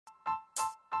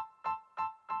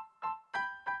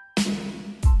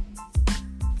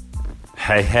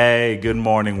Hey, good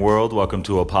morning, world. Welcome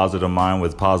to A Positive Mind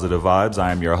with Positive Vibes.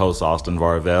 I am your host, Austin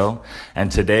Varvel,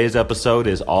 and today's episode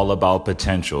is all about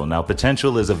potential. Now,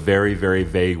 potential is a very, very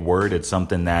vague word. It's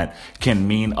something that can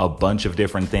mean a bunch of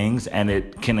different things, and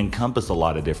it can encompass a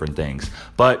lot of different things.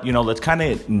 But, let's kind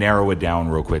of narrow it down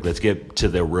real quick. Let's get to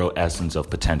the real essence of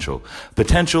potential.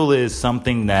 Potential is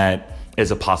something that is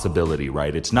a possibility,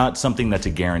 right? It's not something that's a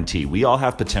guarantee. We all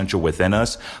have potential within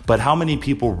us, but how many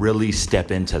people really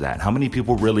step into that? How many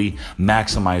people really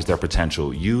maximize their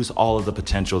potential, use all of the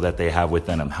potential that they have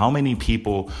within them? How many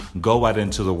people go out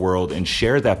into the world and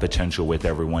share that potential with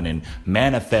everyone and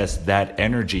manifest that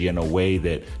energy in a way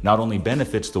that not only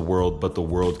benefits the world, but the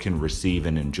world can receive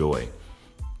and enjoy?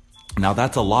 Now,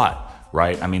 that's a lot.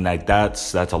 Right? I mean,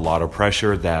 that's a lot of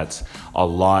pressure. That's a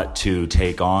lot to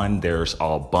take on. There's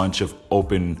a bunch of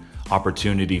open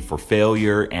opportunity for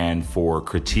failure and for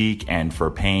critique and for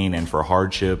pain and for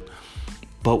hardship.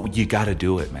 But you got to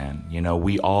do it, man.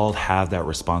 We all have that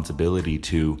responsibility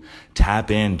to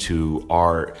tap into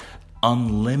our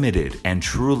unlimited and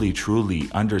truly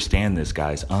understand this,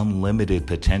 guys, unlimited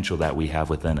potential that we have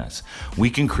within us.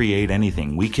 We can create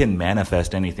anything. We can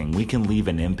manifest anything. We can leave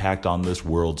an impact on this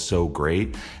world so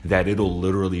great that it'll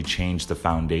literally change the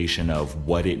foundation of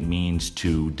what it means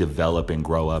to develop and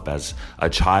grow up as a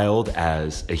child,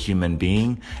 as a human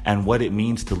being, and what it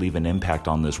means to leave an impact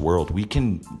on this world. We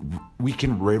can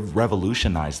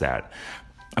revolutionize that.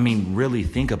 I mean, really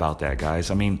think about that, guys.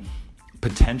 I mean,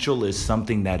 potential is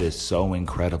something that is so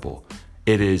incredible.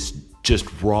 It is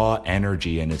just raw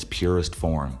energy in its purest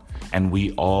form, and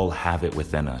we all have it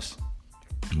within us.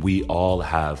 We all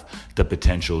have the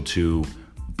potential to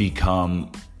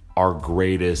become our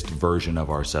greatest version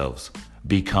of ourselves,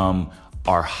 become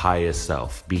our highest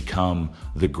self, become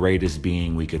the greatest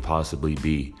being we could possibly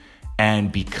be.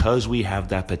 And because we have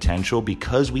that potential,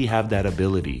 because we have that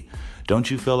ability, don't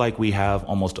you feel like we have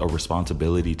almost a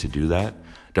responsibility to do that?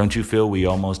 Don't you feel we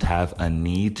almost have a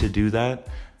need to do that?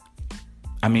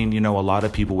 I mean, a lot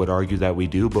of people would argue that we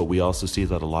do, but we also see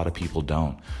that a lot of people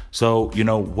don't. So,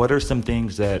 what are some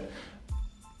things that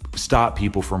stop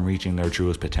people from reaching their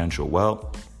truest potential?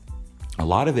 Well, a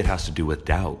lot of it has to do with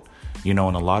doubt, and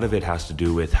a lot of it has to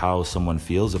do with how someone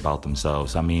feels about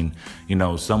themselves. I mean,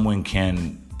 someone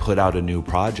can put out a new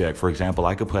project. For example,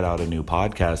 I could put out a new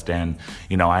podcast and,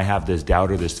 I have this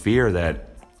doubt or this fear that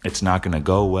it's not going to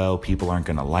go well. People aren't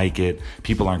going to like it.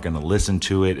 People aren't going to listen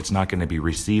to it. It's not going to be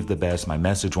received the best. My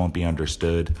message won't be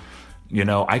understood.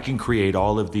 I can create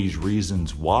all of these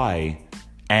reasons why,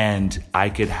 and I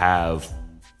could have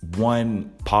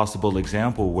one possible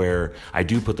example where I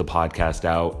do put the podcast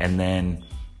out and then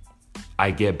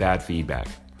I get bad feedback.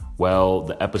 Well,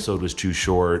 the episode was too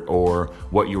short, or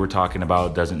what you were talking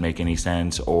about doesn't make any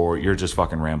sense, or you're just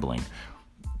fucking rambling.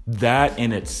 That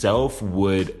in itself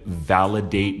would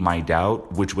validate my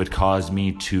doubt, which would cause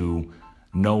me to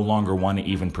no longer want to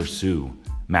even pursue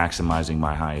maximizing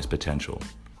my highest potential.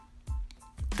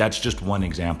 That's just one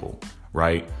example,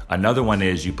 right? Another one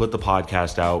is you put the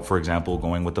podcast out, for example,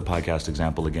 going with the podcast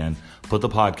example again, put the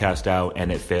podcast out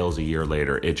and it fails a year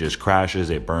later. It just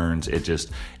crashes, it burns,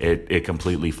 it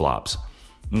completely flops.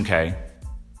 Okay.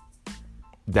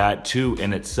 That too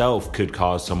in itself could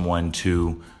cause someone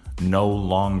to no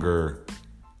longer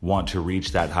want to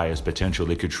reach that highest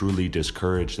potential. It could truly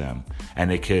discourage them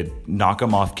and it could knock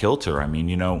them off kilter. I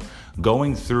mean,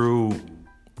 going through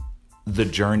the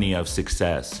journey of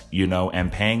success,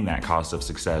 and paying that cost of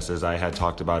success, as I had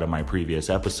talked about in my previous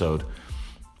episode,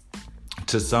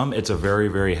 to some, it's a very,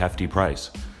 very hefty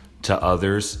price. To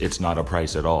others, it's not a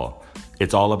price at all.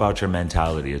 It's all about your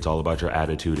mentality. It's all about your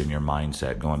attitude and your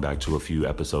mindset, going back to a few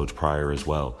episodes prior as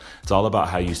well. It's all about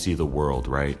how you see the world,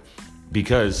 right?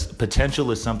 Because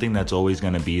potential is something that's always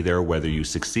going to be there, whether you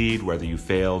succeed, whether you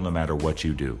fail, no matter what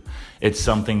you do. It's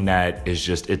something that is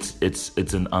just,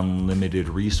 it's an unlimited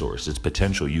resource. It's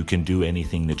potential. You can do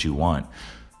anything that you want.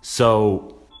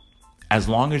 So as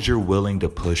long as you're willing to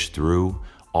push through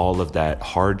all of that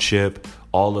hardship,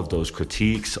 all of those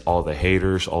critiques, all the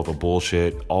haters, all the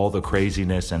bullshit, all the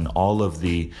craziness, and all of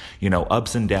the,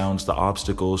 ups and downs, the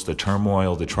obstacles, the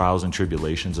turmoil, the trials and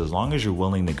tribulations, as long as you're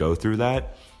willing to go through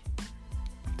that,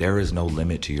 there is no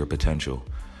limit to your potential.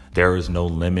 There is no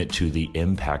limit to the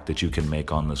impact that you can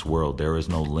make on this world. There is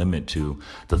no limit to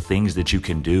the things that you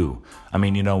can do. I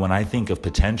mean, when I think of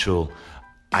potential,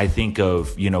 I think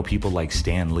of, people like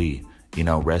Stan Lee.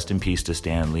 Rest in peace to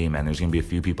Stan Lee, man. There's going to be a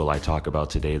few people I talk about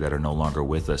today that are no longer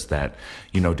with us that,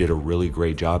 did a really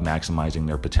great job maximizing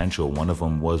their potential. One of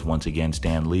them was, once again,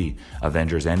 Stan Lee.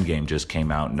 Avengers Endgame just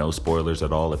came out. No spoilers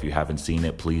at all. If you haven't seen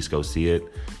it, please go see it.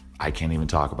 I can't even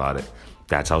talk about it.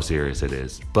 That's how serious it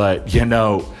is. But,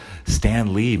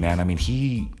 Stan Lee, man, I mean,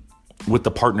 he, with the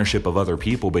partnership of other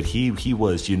people, but he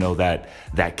was,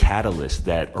 that catalyst,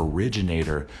 that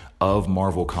originator of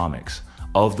Marvel Comics,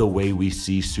 of the way we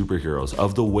see superheroes,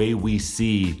 of the way we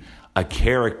see a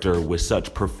character with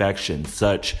such perfection,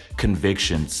 such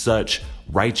conviction, such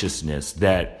righteousness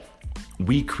that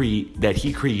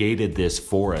he created this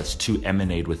for us to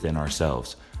emanate within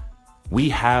ourselves. We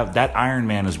have that Iron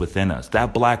Man is within us.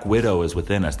 That Black Widow is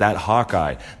within us. That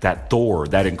Hawkeye, that Thor,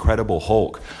 that Incredible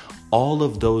Hulk. All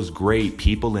of those great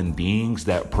people and beings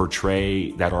that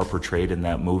are portrayed in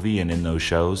that movie and in those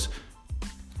shows,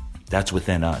 that's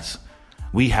within us.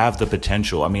 We have the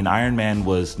potential. I mean, Iron Man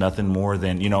was nothing more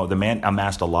than, the man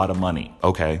amassed a lot of money,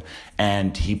 okay?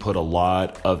 And he put a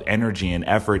lot of energy and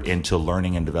effort into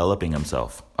learning and developing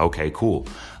himself. Okay, cool.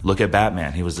 Look at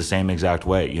Batman. He was the same exact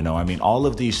way, all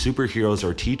of these superheroes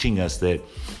are teaching us that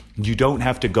you don't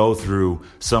have to go through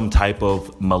some type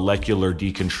of molecular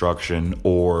deconstruction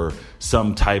or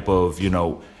some type of,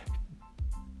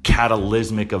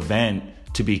 catalysmic event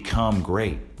to become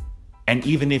great. And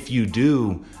even if you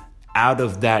do, out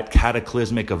of that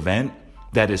cataclysmic event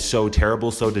that is so terrible,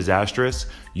 so disastrous,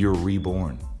 you're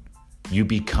reborn. You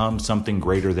become something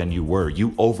greater than you were.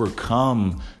 You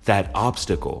overcome that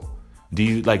obstacle. Do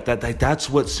you like that? That's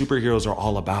what superheroes are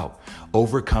all about.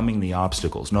 Overcoming the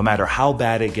obstacles. No matter how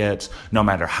bad it gets, no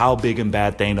matter how big and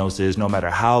bad Thanos is, no matter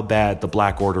how bad the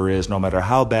Black Order is, no matter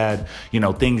how bad,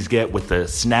 things get with the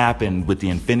snap and with the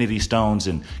Infinity Stones,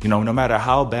 and, no matter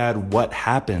how bad what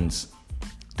happens,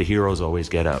 the heroes always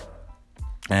get up.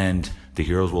 And the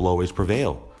heroes will always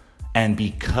prevail. And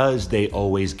because they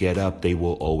always get up, they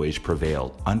will always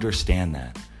prevail. Understand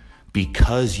that.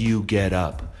 Because you get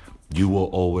up, you will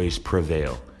always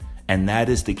prevail. And that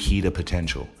is the key to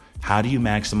potential. How do you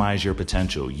maximize your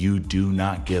potential? You do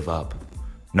not give up.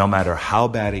 No matter how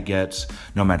bad it gets,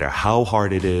 no matter how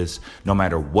hard it is, no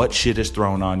matter what shit is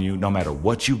thrown on you, no matter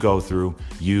what you go through,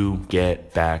 you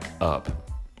get back up.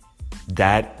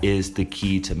 That is the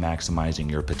key to maximizing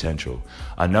your potential.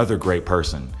 Another great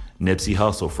person, Nipsey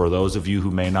Hussle. For those of you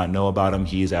who may not know about him,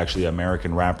 he is actually an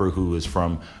American rapper who is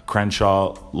from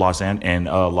Crenshaw, Los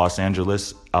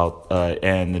Angeles.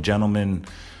 And the gentleman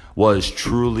was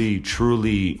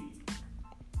truly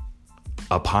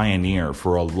a pioneer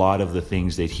for a lot of the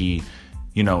things that he,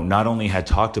 not only had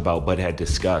talked about, but had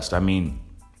discussed. I mean,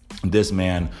 this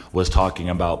man was talking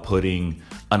about putting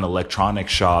an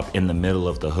electronics shop in the middle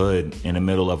of the hood, in the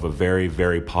middle of a very,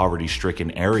 very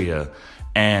poverty-stricken area,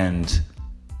 and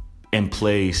in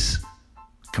place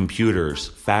computers,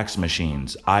 fax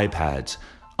machines, iPads,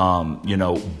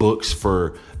 books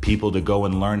for people to go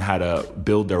and learn how to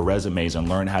build their resumes and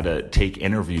learn how to take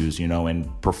interviews,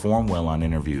 and perform well on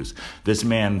interviews. This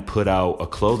man put out a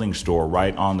clothing store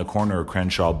right on the corner of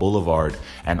Crenshaw Boulevard,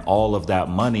 and all of that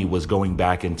money was going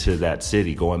back into that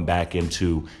city, going back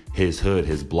into his hood,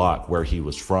 his block, where he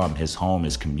was from, his home,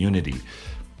 his community.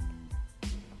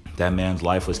 That man's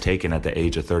life was taken at the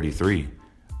age of 33,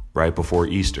 right before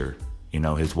Easter.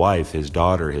 His wife, his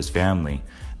daughter, his family,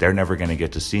 they're never going to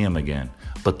get to see him again.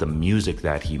 But the music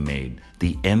that he made,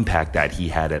 the impact that he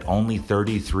had at only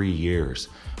 33 years,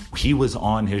 he was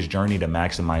on his journey to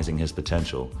maximizing his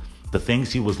potential. The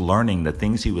things he was learning, the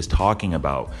things he was talking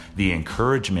about, the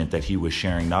encouragement that he was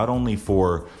sharing, not only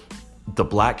for the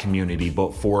Black community,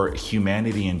 but for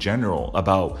humanity in general,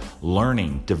 about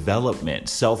learning, development,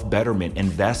 self-betterment,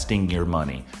 investing your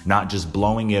money, not just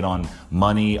blowing it on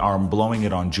money or blowing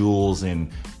it on jewels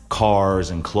and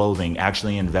cars and clothing,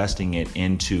 actually investing it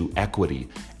into equity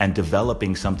and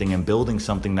developing something and building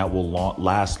something that will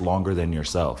last longer than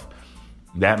yourself.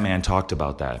 That man talked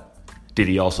about that. Did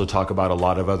he also talk about a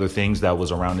lot of other things that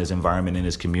was around his environment in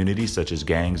his community, such as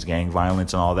gangs, gang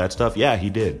violence, and all that stuff? Yeah, he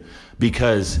did.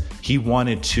 Because he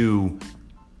wanted to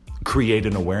create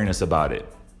an awareness about it.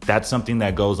 That's something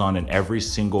that goes on in every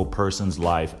single person's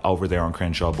life over there on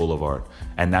Crenshaw Boulevard.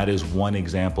 And that is one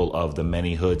example of the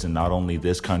many hoods in not only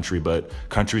this country, but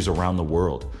countries around the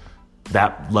world.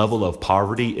 That level of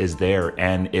poverty is there,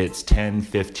 and it's 10,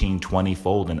 15, 20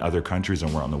 fold in other countries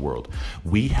around the world.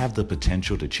 We have the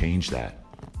potential to change that.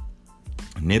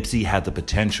 Nipsey had the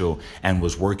potential and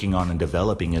was working on and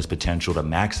developing his potential to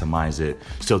maximize it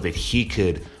so that he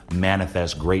could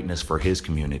manifest greatness for his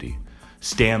community.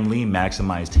 Stan Lee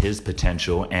maximized his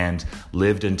potential and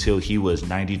lived until he was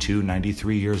 92,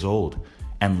 93 years old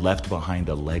and left behind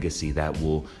a legacy that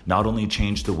will not only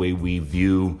change the way we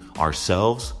view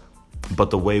ourselves, but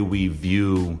the way we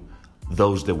view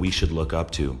those that we should look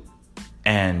up to,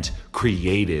 and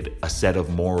created a set of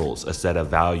morals, a set of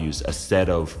values, a set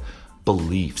of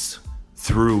beliefs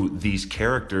through these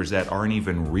characters that aren't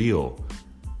even real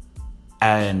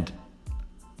and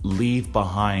leave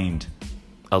behind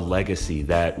a legacy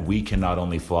that we can not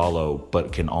only follow,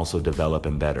 but can also develop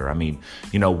and better. I mean,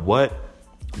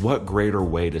 what greater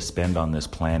way to spend on this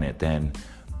planet than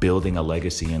building a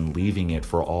legacy and leaving it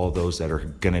for all those that are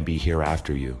going to be here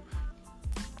after you,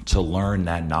 to learn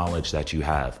that knowledge that you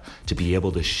have, to be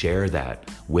able to share that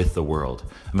with the world.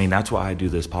 I mean, that's why I do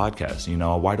this podcast.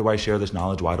 Why do I share this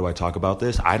knowledge? Why do I talk about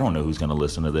this? I don't know who's going to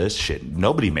listen to this. Shit,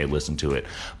 nobody may listen to it,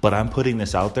 but I'm putting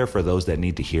this out there for those that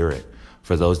need to hear it,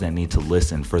 for those that need to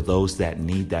listen, for those that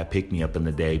need that pick-me-up in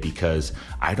the day, because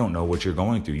I don't know what you're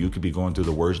going through. You could be going through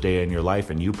the worst day in your life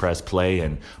and you press play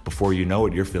and before you know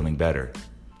it, you're feeling better.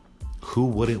 Who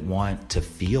wouldn't want to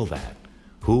feel that?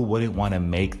 Who wouldn't want to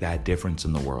make that difference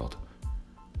in the world?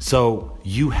 So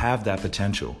you have that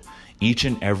potential. Each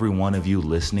and every one of you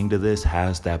listening to this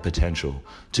has that potential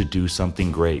to do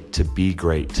something great, to be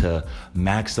great, to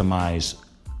maximize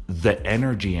the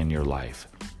energy in your life,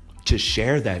 to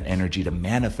share that energy, to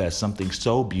manifest something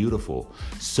so beautiful,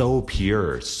 so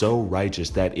pure, so righteous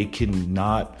that it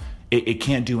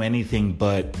can't do anything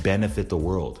but benefit the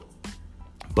world,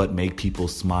 but make people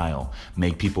smile,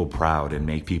 make people proud, and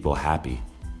make people happy.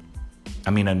 I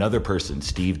mean, another person,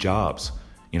 Steve Jobs,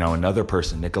 another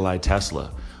person, Nikola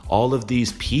Tesla, all of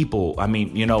these people. I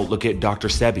mean, look at Dr.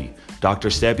 Sebi. Dr.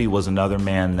 Sebi was another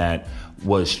man that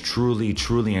was truly,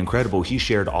 truly incredible. He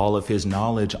shared all of his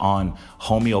knowledge on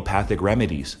homeopathic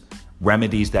remedies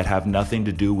that have nothing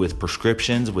to do with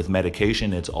prescriptions, with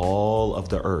medication. It's all of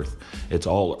the earth. It's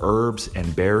all herbs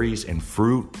and berries and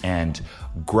fruit and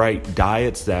great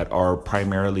diets that are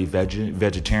primarily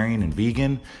vegetarian and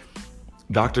vegan.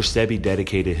 Dr. Sebi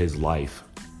dedicated his life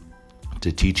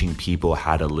to teaching people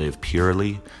how to live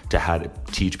purely, to how to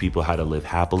teach people how to live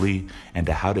happily, and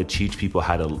to how to teach people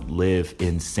how to live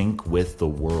in sync with the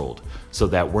world so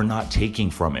that we're not taking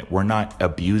from it. We're not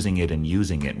abusing it and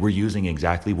using it. We're using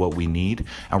exactly what we need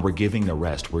and we're giving the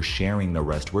rest. We're sharing the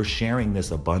rest. We're sharing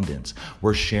this abundance.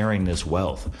 We're sharing this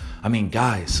wealth. I mean,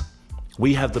 guys,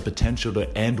 we have the potential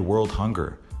to end world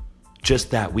hunger.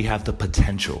 Just that, we have the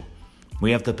potential. We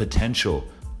have the potential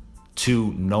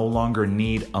to no longer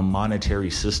need a monetary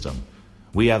system.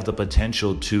 We have the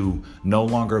potential to no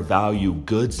longer value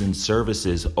goods and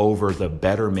services over the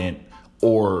betterment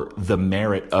or the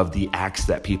merit of the acts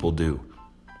that people do.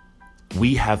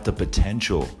 We have the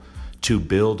potential to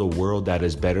build a world that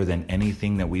is better than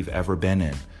anything that we've ever been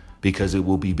in, because it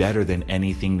will be better than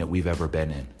anything that we've ever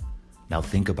been in. Now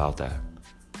think about that.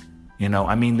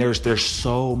 There's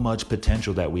so much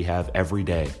potential that we have every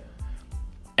day.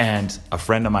 And a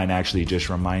friend of mine actually just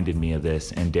reminded me of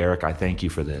this. And Derek, I thank you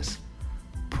for this.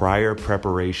 Prior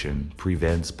preparation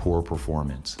prevents poor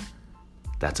performance.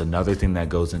 That's another thing that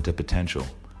goes into potential.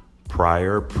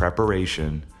 Prior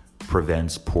preparation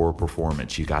prevents poor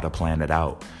performance. You got to plan it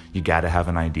out. You got to have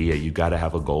an idea. You got to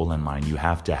have a goal in mind. You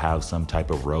have to have some type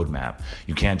of roadmap.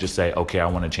 You can't just say, okay, I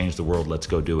want to change the world. Let's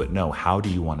go do it. No, how do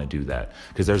you want to do that?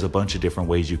 Because there's a bunch of different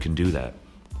ways you can do that.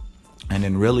 And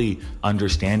in really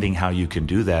understanding how you can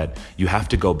do that, you have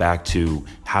to go back to,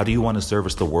 how do you want to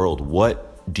service the world?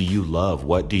 What do you love?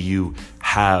 What do you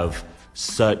have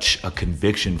such a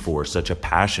conviction for, such a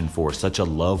passion for, such a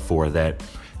love for, that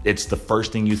it's the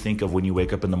first thing you think of when you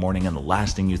wake up in the morning and the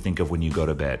last thing you think of when you go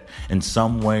to bed? In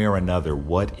some way or another,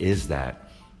 what is that?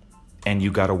 And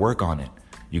you got to work on it.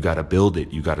 You got to build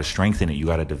it. You got to strengthen it. You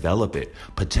got to develop it.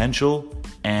 Potential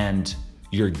and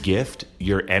your gift,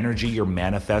 your energy, you're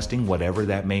manifesting, whatever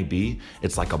that may be,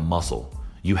 it's like a muscle.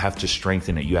 You have to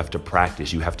strengthen it. You have to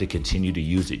practice. You have to continue to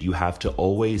use it. You have to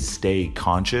always stay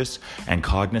conscious and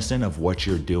cognizant of what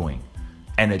you're doing.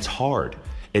 And it's hard.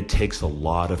 It takes a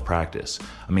lot of practice.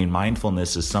 I mean,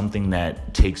 mindfulness is something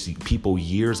that takes people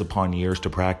years upon years to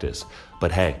practice.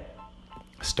 But hey,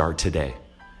 start today.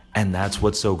 And that's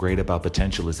what's so great about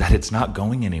potential, is that it's not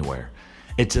going anywhere.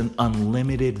 It's an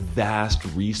unlimited, vast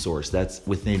resource that's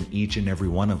within each and every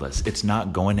one of us. It's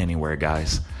not going anywhere,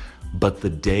 guys. But the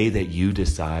day that you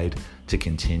decide to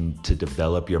continue to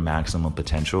develop your maximum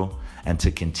potential and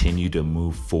to continue to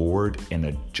move forward in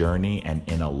a journey and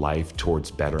in a life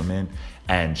towards betterment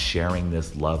and sharing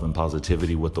this love and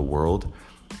positivity with the world,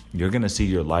 you're going to see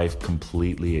your life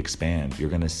completely expand. You're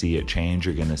going to see it change.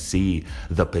 You're going to see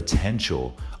the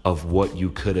potential of what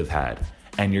you could have had.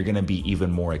 And you're going to be even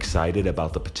more excited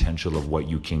about the potential of what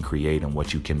you can create and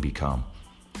what you can become.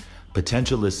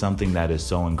 Potential is something that is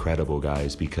so incredible,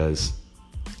 guys, because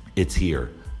it's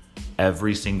here.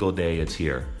 Every single day it's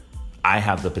here. I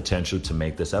have the potential to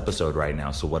make this episode right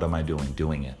now. So what am I doing?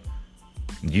 Doing it.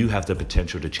 You have the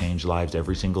potential to change lives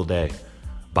every single day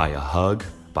by a hug,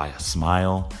 by a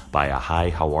smile, by a hi,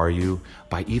 how are you,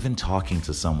 by even talking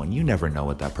to someone. You never know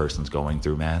what that person's going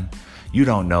through, man. You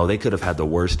don't know. They could have had the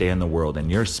worst day in the world, and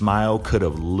your smile could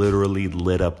have literally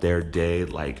lit up their day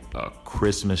like a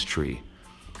Christmas tree.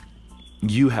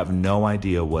 You have no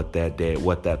idea what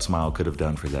that smile could have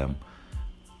done for them.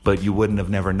 But you wouldn't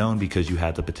have never known because you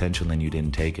had the potential and you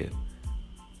didn't take it.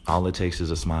 All it takes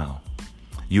is a smile.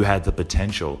 You had the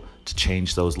potential to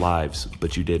change those lives,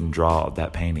 but you didn't draw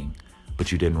that painting.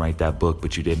 But you didn't write that book,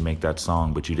 but you didn't make that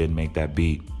song, but you didn't make that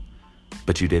beat,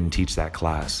 but you didn't teach that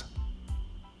class.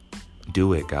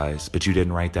 Do it, guys. But you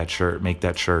didn't write that shirt, make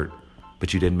that shirt,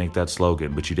 but you didn't make that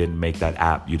slogan, but you didn't make that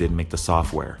app, you didn't make the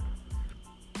software.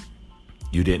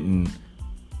 You didn't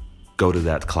go to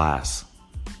that class.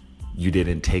 You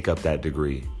didn't take up that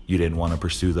degree. You didn't want to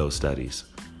pursue those studies.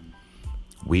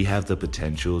 We have the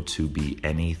potential to be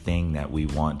anything that we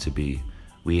want to be.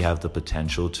 We have the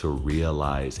potential to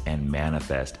realize and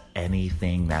manifest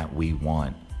anything that we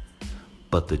want,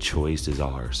 but the choice is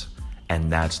ours.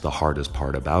 And that's the hardest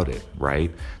part about it,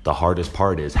 right? The hardest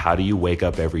part is, how do you wake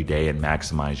up every day and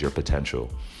maximize your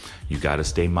potential? You got to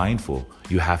stay mindful.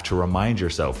 You have to remind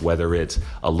yourself, whether it's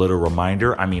a little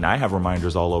reminder. I mean, I have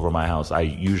reminders all over my house. I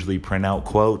usually print out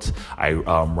quotes. I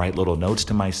write little notes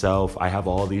to myself. I have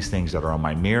all these things that are on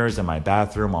my mirrors in my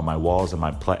bathroom, on my walls, in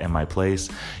my place.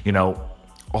 You know,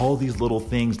 all these little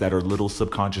things that are little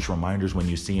subconscious reminders. When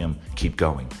you see them, keep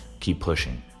going, keep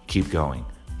pushing, keep going.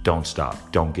 Don't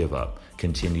stop. Don't give up.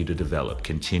 Continue to develop.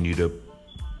 Continue to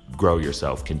grow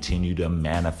yourself. Continue to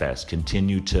manifest.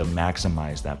 Continue to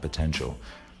maximize that potential.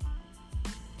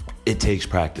 It takes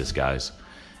practice, guys.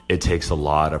 It takes a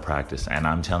lot of practice. And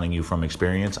I'm telling you from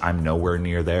experience, I'm nowhere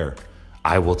near there.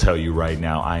 I will tell you right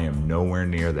now, I am nowhere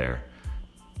near there.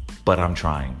 But I'm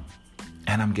trying.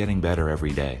 And I'm getting better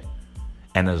every day.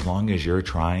 And as long as you're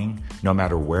trying, no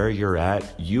matter where you're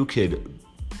at, you could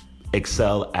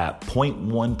excel at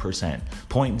 0.1%,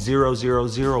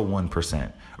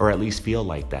 0.0001%, or at least feel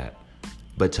like that.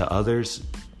 But to others,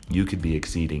 you could be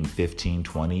exceeding 15,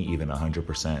 20, even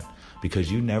 100%, because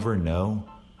you never know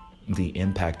the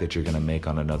impact that you're going to make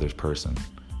on another person.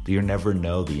 You never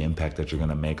know the impact that you're going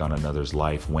to make on another's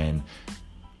life when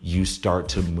you start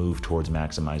to move towards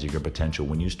maximizing your potential,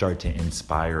 when you start to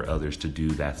inspire others to do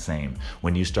that same,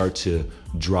 when you start to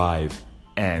drive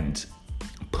and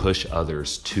push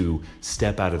others to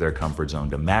step out of their comfort zone,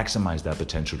 to maximize that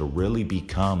potential, to really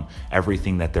become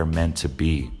everything that they're meant to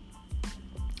be.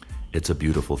 It's a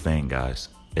beautiful thing, guys.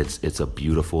 It's a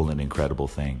beautiful and incredible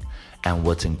thing. And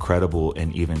what's incredible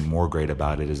and even more great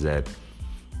about it is that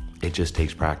it just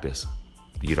takes practice.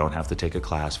 You don't have to take a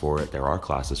class for it. There are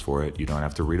classes for it. You don't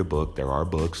have to read a book. There are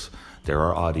books. There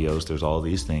are audios. There's all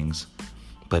these things.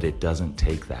 But it doesn't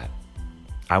take that.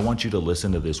 I want you to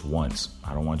listen to this once.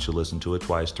 I don't want you to listen to it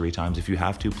twice, 3 times. If you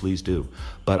have to, please do.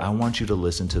 But I want you to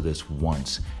listen to this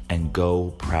once and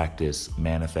go practice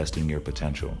manifesting your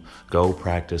potential. Go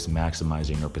practice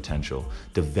maximizing your potential.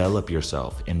 Develop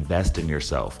yourself. Invest in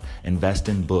yourself. Invest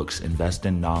in books. Invest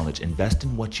in knowledge. Invest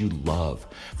in what you love.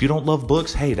 If you don't love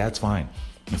books, hey, that's fine.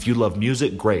 If you love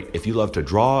music, great. If you love to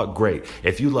draw, great.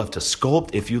 If you love to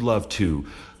sculpt, if you love to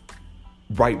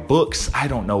write books, I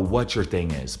don't know what your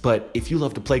thing is, but if you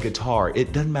love to play guitar,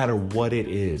 it doesn't matter what it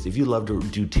is. If you love to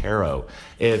do tarot,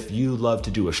 if you love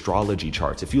to do astrology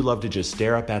charts, if you love to just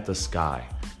stare up at the sky,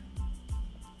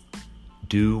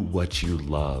 do what you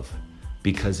love,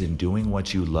 because in doing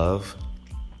what you love,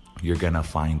 you're going to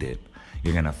find it.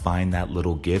 You're going to find that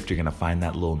little gift. You're going to find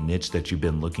that little niche that you've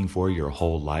been looking for your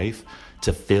whole life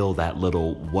to fill that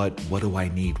little, what do I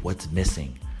need? What's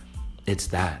missing? It's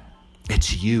that.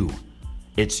 It's you.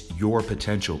 It's your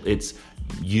potential. It's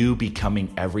you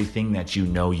becoming everything that you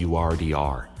know you already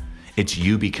are. It's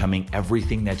you becoming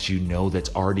everything that you know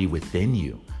that's already within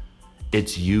you.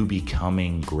 It's you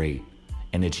becoming great.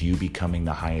 And it's you becoming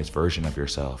the highest version of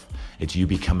yourself. It's you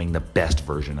becoming the best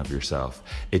version of yourself.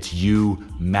 It's you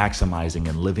maximizing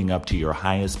and living up to your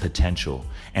highest potential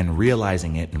and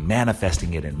realizing it and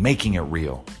manifesting it and making it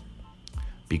real.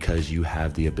 Because you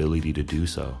have the ability to do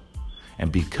so.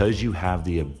 And because you have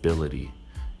the ability,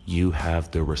 you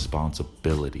have the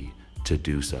responsibility to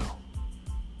do so.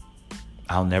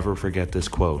 I'll never forget this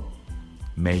quote.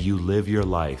 May you live your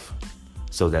life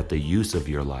so that the use of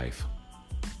your life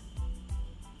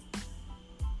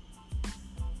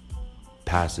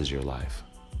passes your life.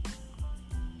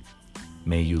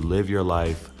 May you live your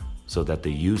life so that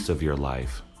the use of your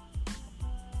life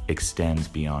extends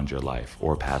beyond your life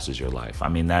or passes your life. I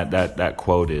mean, that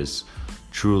quote is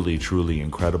truly, truly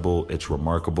incredible. It's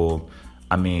remarkable.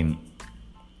 I mean,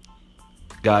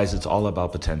 guys, it's all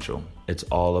about potential. It's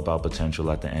all about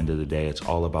potential at the end of the day. It's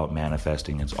all about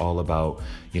manifesting. It's all about,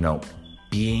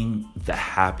 being the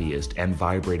happiest and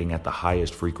vibrating at the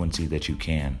highest frequency that you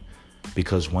can.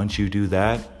 Because once you do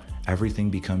that, everything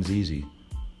becomes easy.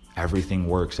 Everything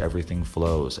works, everything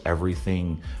flows,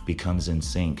 everything becomes in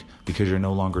sync because you're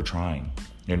no longer trying.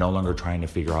 You're no longer trying to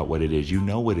figure out what it is. You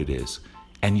know what it is,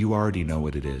 and you already know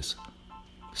what it is.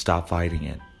 Stop fighting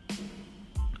it.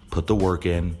 Put the work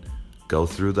in, go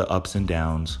through the ups and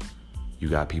downs. You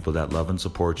got people that love and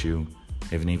support you.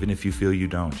 Even if you feel you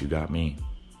don't, you got me.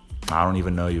 I don't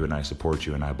even know you, and I support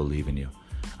you, and I believe in you.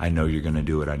 I know you're going to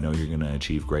do it. I know you're going to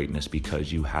achieve greatness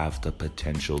because you have the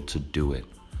potential to do it.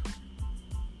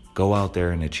 Go out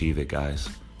there and achieve it, guys.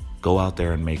 Go out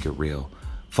there and make it real.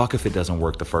 Fuck if it doesn't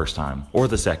work the first time, or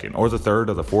the second, or the third,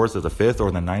 or the fourth, or the fifth,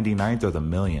 or the 99th, or the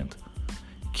millionth.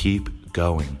 Keep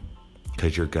going,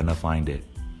 because you're going to find it.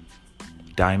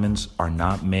 Diamonds are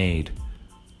not made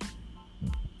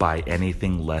by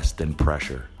anything less than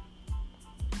pressure.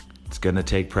 It's going to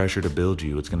take pressure to build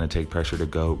you. It's going to take pressure to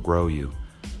grow you.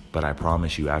 But I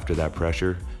promise you, after that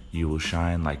pressure, you will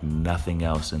shine like nothing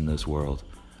else in this world,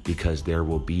 because there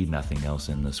will be nothing else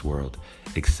in this world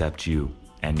except you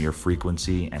and your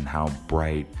frequency and how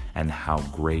bright and how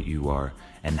great you are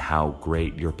and how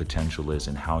great your potential is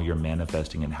and how you're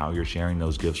manifesting and how you're sharing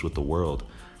those gifts with the world.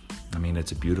 I mean,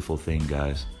 it's a beautiful thing,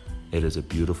 guys. It is a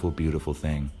beautiful, beautiful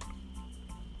thing.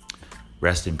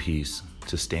 Rest in peace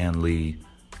to Stan Lee,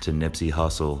 to Nipsey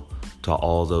Hussle, to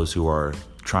all those who are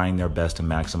trying their best to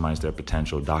maximize their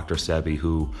potential. Dr. Sebi,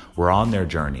 who were on their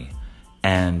journey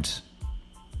and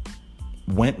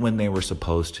went when they were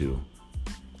supposed to,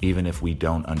 even if we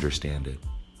don't understand it.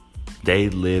 They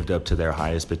lived up to their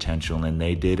highest potential and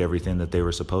they did everything that they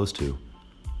were supposed to.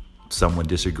 Some would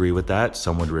disagree with that.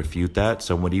 Some would refute that.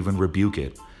 Some would even rebuke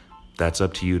it. That's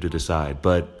up to you to decide.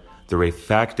 But the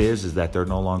fact is that they're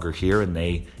no longer here and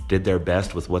they did their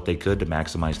best with what they could to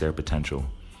maximize their potential.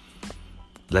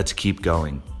 Let's keep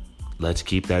going. Let's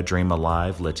keep that dream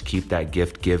alive. Let's keep that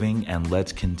gift giving, and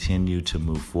let's continue to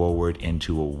move forward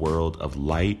into a world of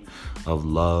light, of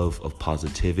love, of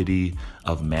positivity,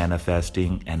 of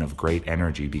manifesting, and of great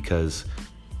energy, because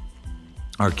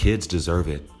our kids deserve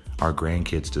it. Our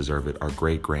grandkids deserve it. Our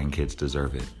great-grandkids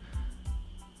deserve it.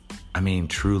 I mean,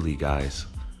 truly, guys,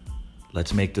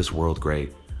 let's make this world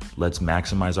great. Let's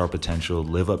maximize our potential,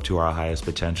 live up to our highest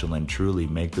potential, and truly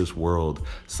make this world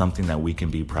something that we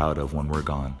can be proud of when we're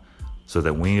gone. So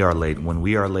that when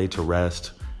we are laid to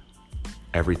rest,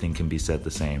 everything can be said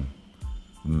the same.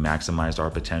 We maximized our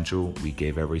potential. We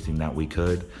gave everything that we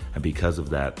could. And because of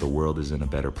that, the world is in a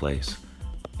better place.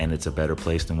 And it's a better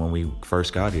place than when we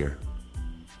first got here.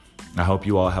 I hope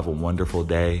you all have a wonderful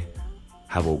day.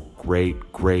 Have a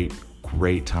great, great,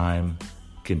 great time.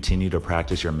 Continue to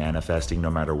practice your manifesting no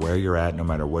matter where you're at, no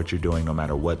matter what you're doing, no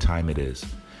matter what time it is.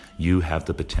 You have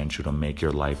the potential to make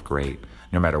your life great.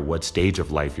 No matter what stage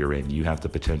of life you're in, you have the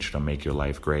potential to make your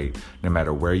life great. No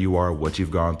matter where you are, what you've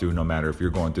gone through, no matter if you're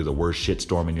going through the worst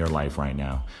shitstorm in your life right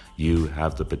now, you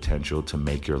have the potential to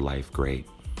make your life great.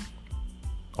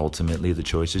 Ultimately, the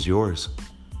choice is yours.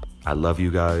 I love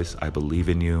you guys. I believe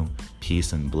in you.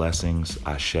 Peace and blessings.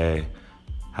 Ashe.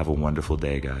 Have a wonderful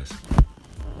day, guys.